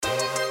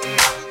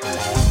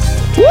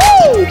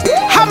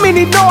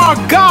many know our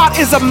God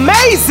is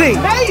amazing?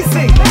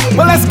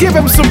 Well, let's give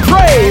him some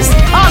praise.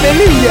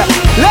 Hallelujah.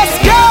 Let's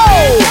go.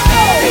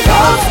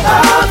 Because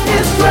of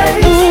his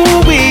grace,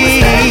 Ooh-wee. we're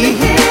standing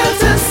here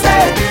to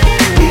say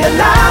he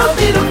allowed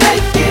me to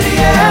make it,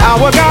 yeah.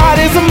 Our God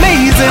is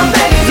amazing.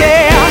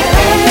 Yeah.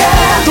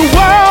 The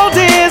world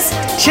is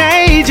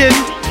changing,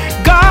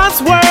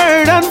 God's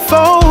word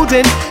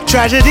unfolding.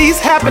 Tragedies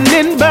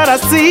happening, but I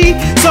see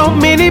so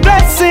many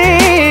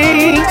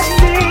blessings.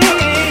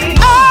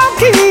 I'll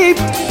keep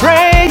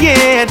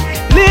praying,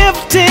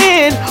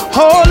 lifting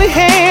holy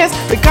hands,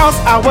 because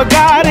our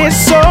God is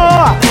so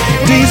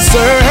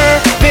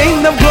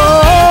deserving of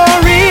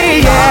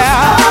glory.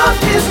 Yeah. Because of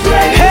his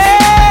grace, Hey.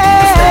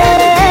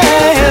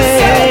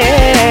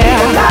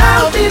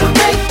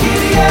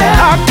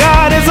 Our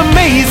God is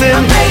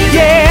amazing,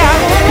 yeah.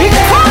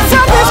 Because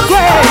of his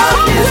grace,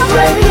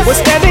 we're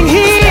standing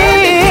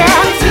here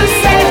to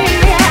say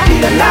he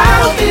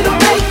allowed me to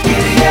make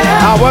it,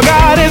 yeah. Our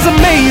God is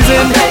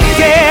amazing,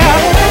 yeah.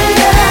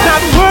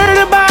 Not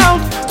worried about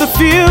the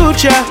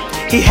future,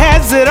 he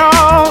has it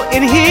all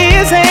in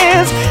his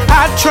hands.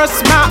 I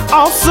trust my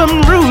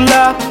awesome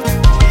ruler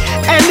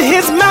and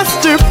his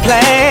master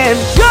plan.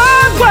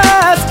 God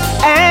was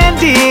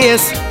and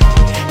is,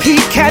 he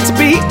can't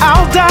be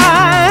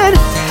outdone.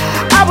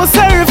 I will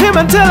serve him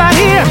until I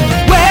hear,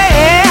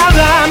 well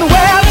done,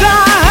 well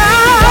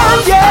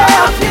done.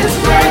 Yeah.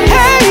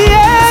 Hey,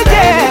 yeah,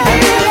 yeah.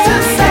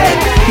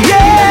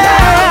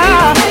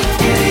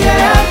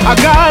 Yeah. Our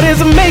God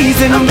is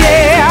amazing,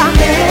 yeah.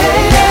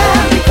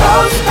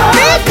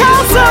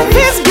 Because of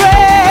his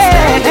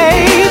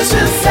grace,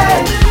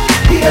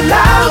 he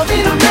allowed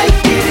me to make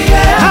it,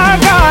 yeah. our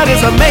God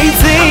is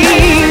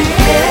amazing.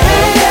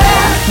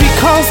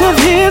 Because of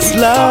his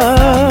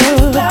love.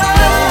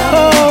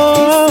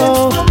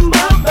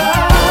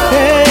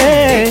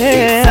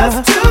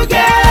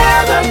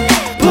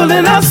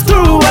 Pulling us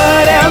through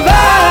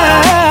whatever.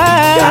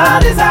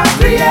 God is our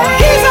creator.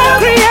 He's our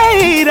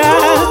creator.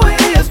 Who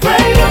is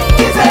greater?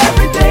 He's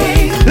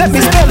everything. Let me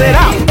spell it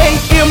out.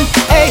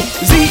 A-M-A-Z-I-N-G.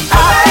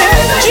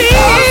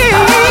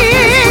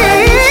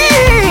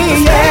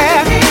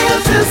 Yeah.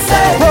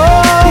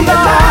 Oh,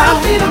 God.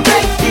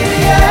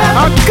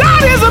 Our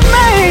God is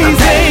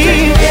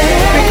amazing.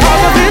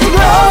 Because of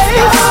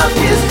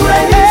his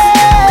grace. Yeah.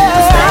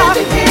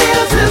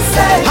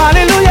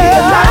 Hallelujah.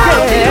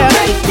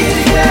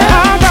 Yeah.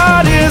 Our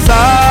God is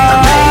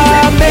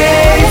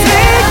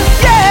amazing.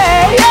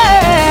 Yeah,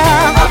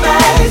 yeah.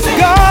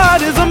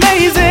 God is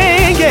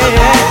amazing.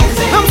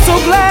 Yeah. I'm so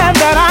glad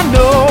that I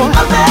know.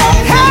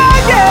 Hey,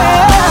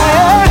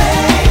 yeah.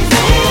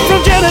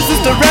 From Genesis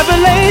to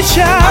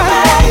Revelation,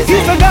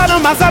 he's the God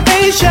of my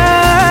salvation.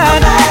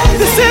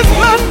 This is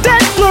my day.